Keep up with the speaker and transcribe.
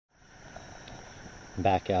I'm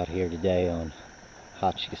back out here today on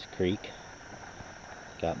Hotchkiss Creek.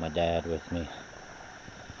 Got my dad with me.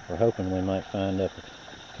 We're hoping we might find up a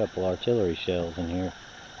couple artillery shells in here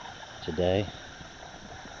today.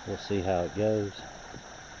 We'll see how it goes.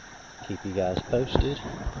 Keep you guys posted.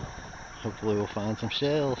 Hopefully we'll find some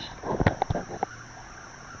shells.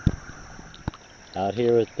 Out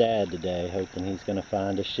here with Dad today, hoping he's gonna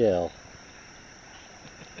find a shell.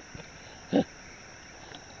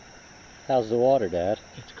 How's the water, Dad?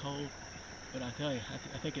 It's cold, but I tell you,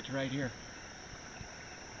 I think it's right here.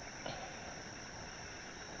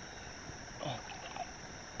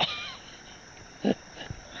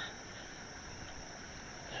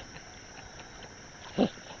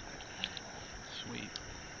 Sweet.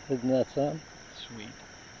 Isn't that something? Sweet.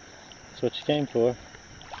 That's what you came for.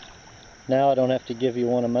 Now I don't have to give you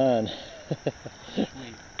one of mine.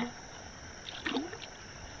 Sweet.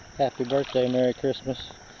 Happy birthday, Merry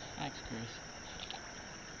Christmas. Thanks, Chris.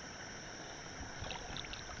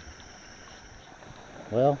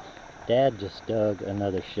 Well, Dad just dug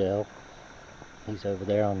another shell. He's over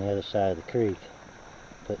there on the other side of the creek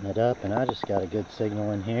putting it up, and I just got a good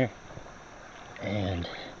signal in here, and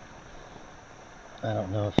I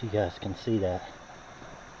don't know if you guys can see that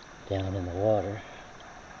down in the water.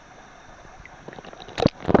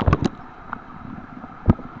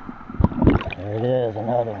 There it is,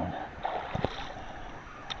 another one.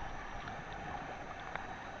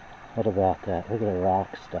 What about that? Look at the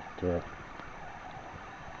rock stuck to it.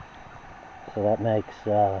 So that makes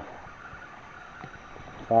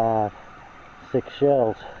 5, 6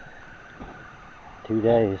 shells, 2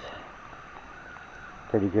 days.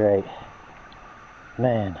 Pretty great.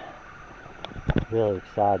 Man, really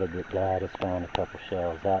excited that Dad has found a couple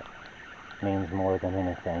shells. That means more than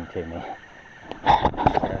anything to me.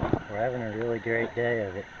 We're having a really great day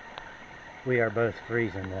of it. We are both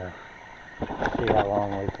freezing though. See how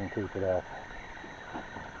long we can keep it up.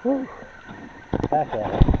 Woo! Back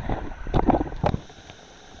at it.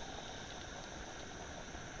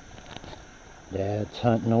 Dad's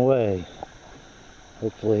hunting away.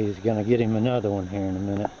 Hopefully he's gonna get him another one here in a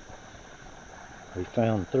minute. We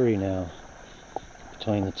found 3 now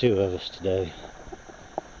between the 2 of us today.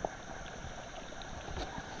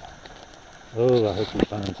 Oh, I hope he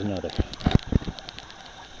finds another. Is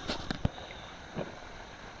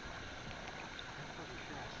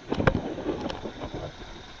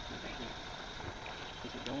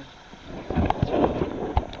it going?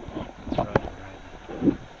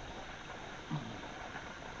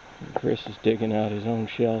 Chris is digging out his own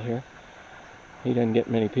shell here. He doesn't get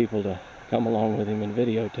many people to come along with him and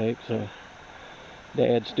videotape, so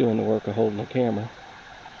Dad's doing the work of holding the camera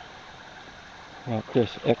while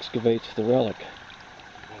Chris excavates the relic.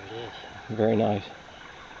 There it is. Very nice.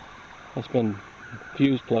 That's been,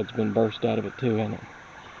 fuse plug's been burst out of it too, hasn't it?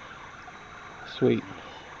 Sweet.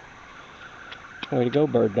 Way to go,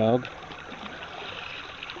 bird dog.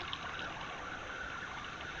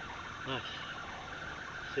 Nice.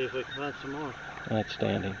 See if we can find some more.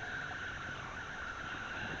 Outstanding.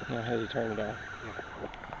 Now how do you turn it off?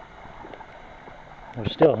 We're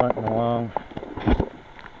still hunting along.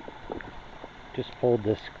 Just pulled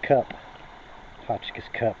this cup, Hotchkiss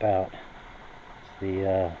cup out. It's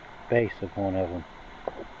the base of one of them.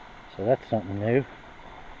 So that's something new.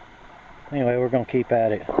 Anyway, we're going to keep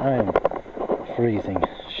at it. I am freezing,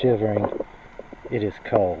 shivering. It is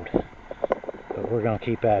cold. But we're going to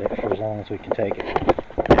keep at it for as long as we can take it.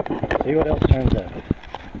 See what else turns up.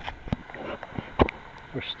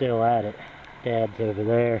 We're still at it. Dad's over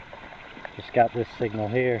there. Just got this signal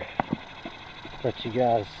here. Let you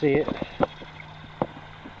guys see it.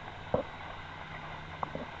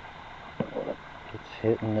 It's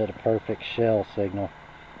hitting at a perfect shell signal.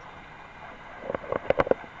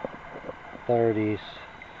 30s,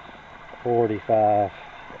 45.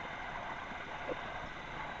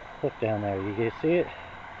 Look down there, you guys see it?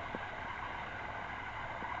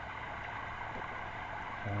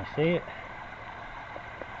 Can you see it?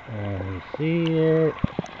 And you see it.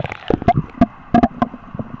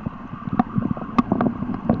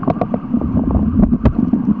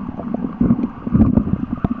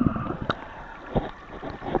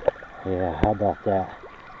 Yeah, how about that?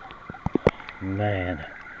 Man.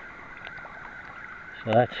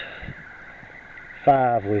 So that's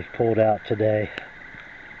 5 we've pulled out today.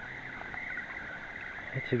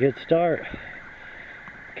 It's a good start.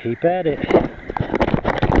 Keep at it.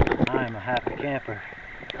 I am a happy camper.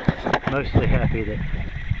 Mostly happy that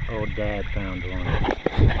old Dad found one.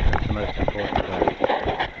 That's the most important part.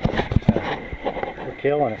 We're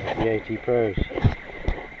killing it with the AT Pros.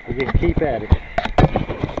 We can keep at it.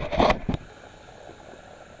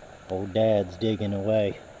 Old Dad's digging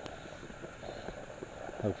away.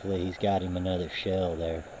 Hopefully he's got him another shell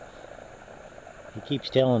there. He keeps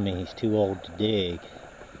telling me he's too old to dig,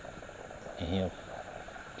 and he'll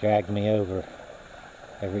drag me over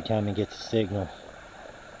every time he gets a signal.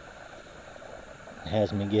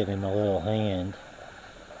 Has me give him a little hand.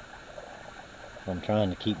 I'm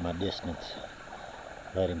trying to keep my distance,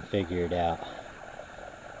 let him figure it out.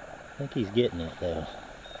 I think he's getting it though.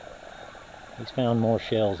 He's found more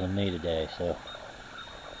shells than me today, so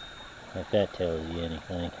if that tells you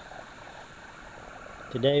anything.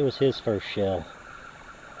 Today was his first shell,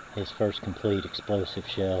 his first complete explosive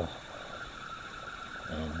shell,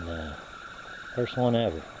 and first one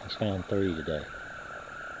ever. He's found 3 today.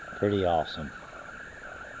 Pretty awesome.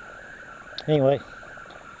 Anyway,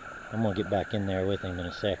 I'm gonna get back in there with him in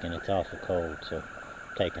a second. It's awful cold, so I'm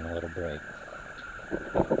taking a little break.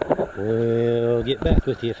 We'll get back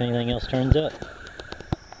with you if anything else turns up.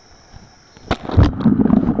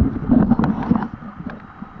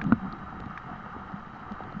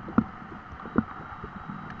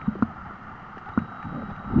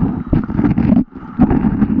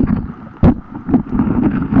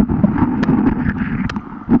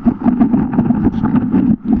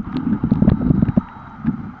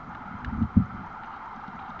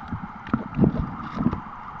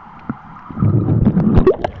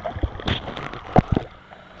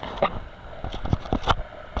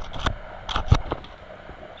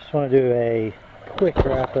 Just want to do a quick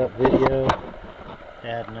wrap-up video.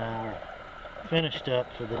 Dad and I are finished up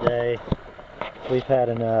for the day. We've had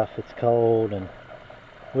enough. It's cold, and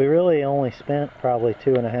we really only spent probably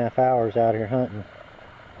 2.5 hours out here hunting.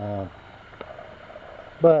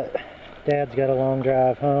 But Dad's got a long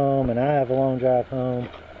drive home, and I have a long drive home.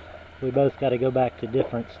 We both got to go back to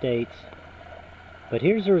different states. But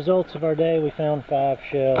here's the results of our day. We found 5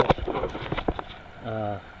 shells.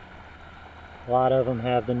 A lot of them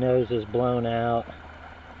have the noses blown out,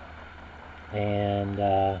 and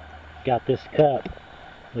got this cup.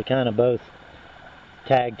 We kind of both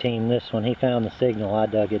tag teamed this one. He found the signal, I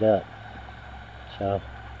dug it up. So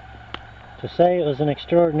to say it was an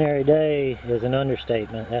extraordinary day is an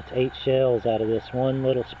understatement. That's 8 shells out of this one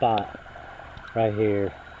little spot right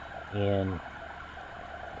here in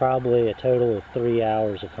probably a total of 3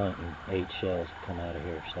 hours of hunting. 8 shells have come out of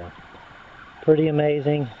here, so pretty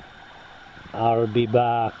amazing. I'll be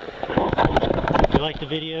back. If you like the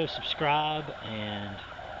video, subscribe, and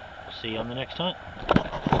we'll see you on the next hunt.